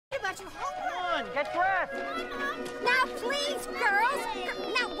got you home. Come on, get dressed. Now, please, girls.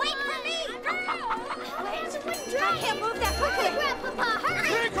 Now, wait for me. Girls. I can't move that quickly. Grandpapa,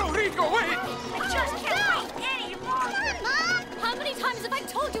 hurry. Rico, wait. I just can't wait anymore. Come on, Mom. How many times have I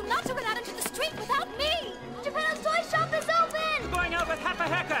told you not to run out into the street without me? Geppetto's toy shop is open. I'm going out with half a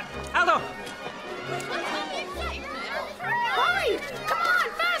haircut. Aldo. Hurry! Come on,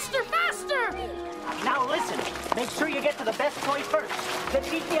 faster, faster! Now listen, make sure you get to the best toy first. Then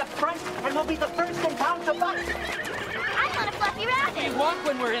meet me up front, and we'll be the first in town to buy it. I want a fluffy rabbit. We walk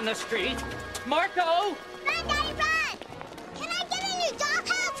when we're in the street. Marco! Run, Daddy, run! Can I get a new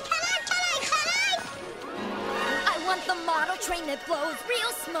dollhouse? Can I? I want the model train that blows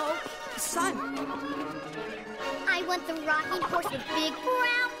real smoke. Son! I want the rocking horse with big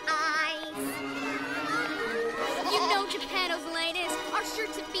brown eyes. You know Geppetto's latest are sure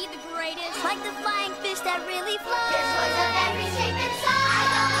to be the greatest. Like the flying fish that really flies. This was of every shape and size. I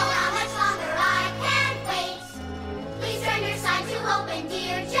don't know how much longer I can wait. Please turn your sign to open,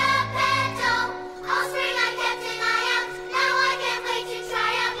 dear Geppetto. All spring I kept an eye out. Now I can't wait to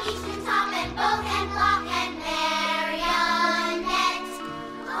try out each new top and boat and block and marionette.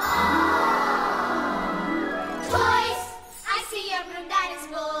 Oh. Toys. I see a room that is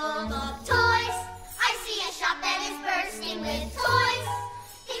full of toys. I see a shop that is bursting with toys.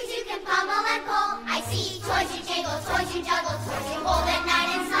 Things you can pummel and pull. I see toys you jiggle, toys you juggle, toys you hold at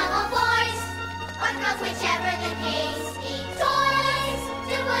night and snuggle, boys or girls, whichever the case. Need toys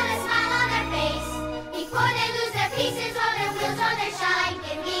to put a smile on their face before they lose their pieces or their wheels or their shine.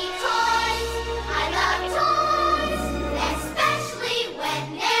 Give me toys. I love toys, especially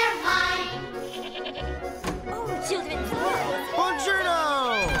when they're mine. Oh, children's toys. Buongiorno!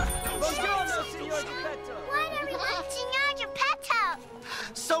 Buongiorno, Signor Geppetto. What are we watching on Geppetto?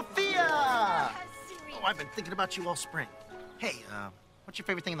 Sophia! Oh, I've been thinking about you all spring. Hey, what's your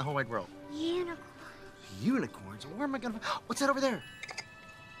favorite thing in the whole wide world? Unicorn. Unicorns? Where am I gonna... What's that over there?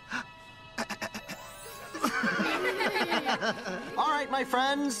 All right, my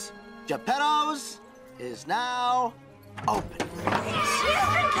friends. Geppetto's is now open.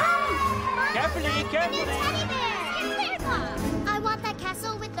 Carefully, carefully. Teddy bear! I want that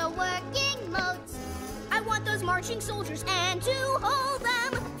castle with the working moats. I want those marching soldiers and to hold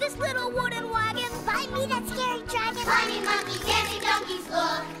them. This little wooden wagon. Buy me that scary dragon. Climbing monkeys, dancing donkeys.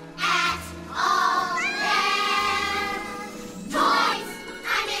 Look at all them toys.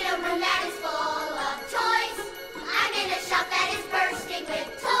 I'm in a room that is full of toys. I'm in a shop that is bursting with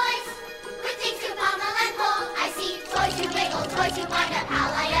toys. With things to pummel and pull. I see toys to wiggle, toys to wind up.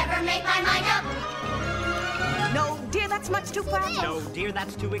 How'll I ever make my mind up? No, dear, that's much too fast. No, dear,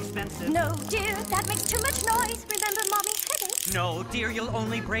 that's too expensive. No, dear, that makes too much noise. Remember Mommy's headache. No, dear, you'll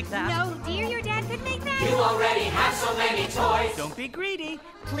only break that. No, dear, your dad could make that. You already have so many toys. Don't be greedy.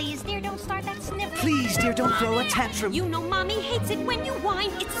 Please, dear, don't start that sniveling. Please, dear, don't throw a tantrum. You know Mommy hates it when you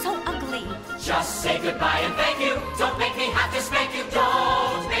whine. It's so ugly. Just say goodbye and thank you. Don't make me have to spank you.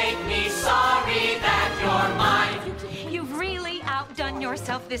 Don't make me sorry that you're mine. You've really outdone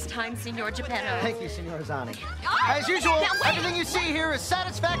yourself this time, Signor Geppetto. Thank you, Signor Zani. Oh, As usual, now wait. everything you see here is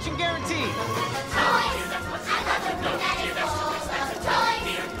satisfaction guaranteed. Toys! I love the room that is full of toys.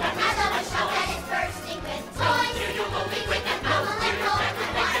 I love a shop that is bursting with toys. We can pummel and roll. I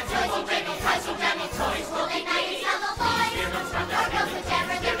want toys you jiggle, toys you juggle, toys hold at night and snuggle, boys or girls,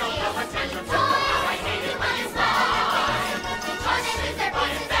 whichever the case. Toys! You want to smile. Before they lose their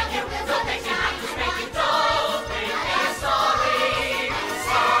pieces and their wheels on their shine. I want toys.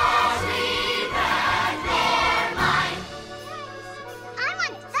 I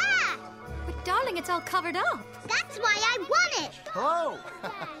want that! But darling, it's all covered up. That's why I want it! Hello.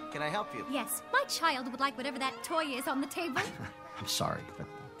 Can I help you? Yes, my child would like whatever that toy is on the table. I'm sorry, but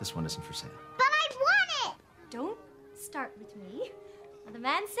this one isn't for sale. But I want it! Don't start with me. Well, the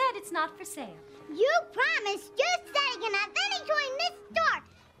man said it's not for sale. You promised you said you can have any toy in this store.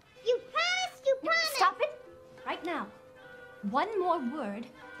 You promised, you promised. Stop it right now. One more word,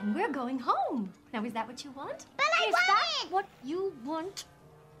 and we're going home. Now, is that what you want? But I is want that it. what you want?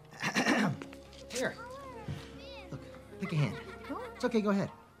 Here. Look, pick a hand. It's okay, go ahead.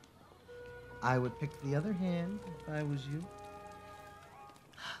 I would pick the other hand if I was you.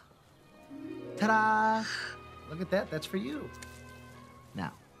 Ta-da! Look at that, that's for you.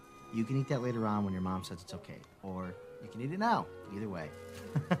 Now, you can eat that later on when your mom says it's okay. Or you can eat it now. Either way.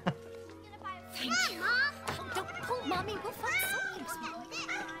 Thank you. Mom. Oh, don't pull, Mommy. We'll find something.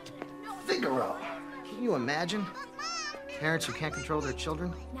 Figaro! Can you imagine? Parents who can't control their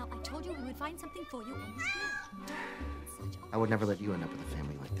children? Now, I told you we would find something for you, and we will. I would never let you end up with a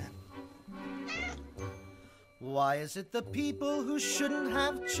family like that. Why is it the people who shouldn't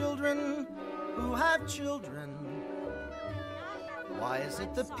have children who have children? Why is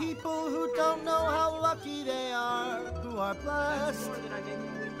it the people who don't know how lucky they are who are blessed?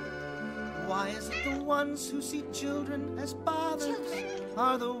 Why is it the ones who see children as fathers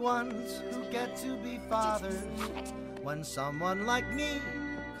are the ones who get to be fathers, when someone like me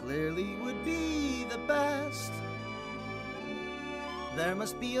clearly would be the best? There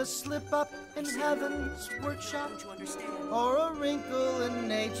must be a slip-up in heaven's workshop, or a wrinkle in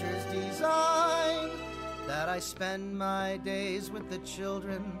nature's design, that I spend my days with the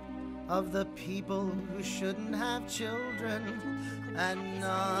children of the people who shouldn't have children, and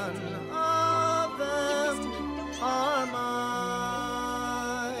none of them are mine.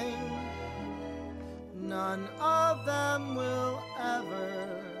 None of them will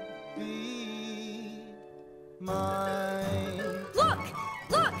ever be mine. Look!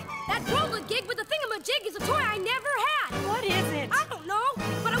 That roller gig with the thingamajig is a toy I never had! What is it? I don't know,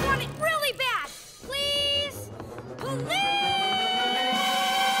 but I want it really bad! Please? Please?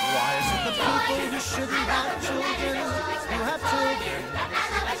 Why is it the people who shouldn't have children who have children?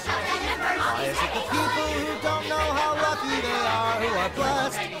 Why is it the people who don't know how lucky they are who are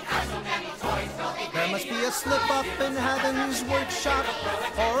blessed? There must be a slip-up in heaven's workshop,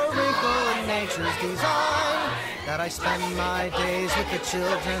 or a wrinkle in nature's design, that I spend my days with the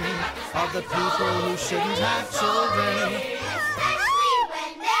children of the people who shouldn't have children,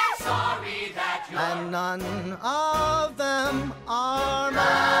 Sorry that you're and none of them are mine.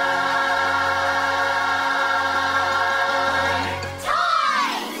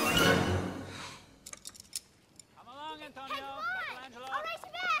 Come along, Antonio. Michelangelo. All right,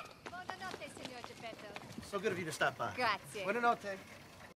 you're back. Buonanotte, signor Geppetto. So good of you to stop by. Grazie. Buonanotte.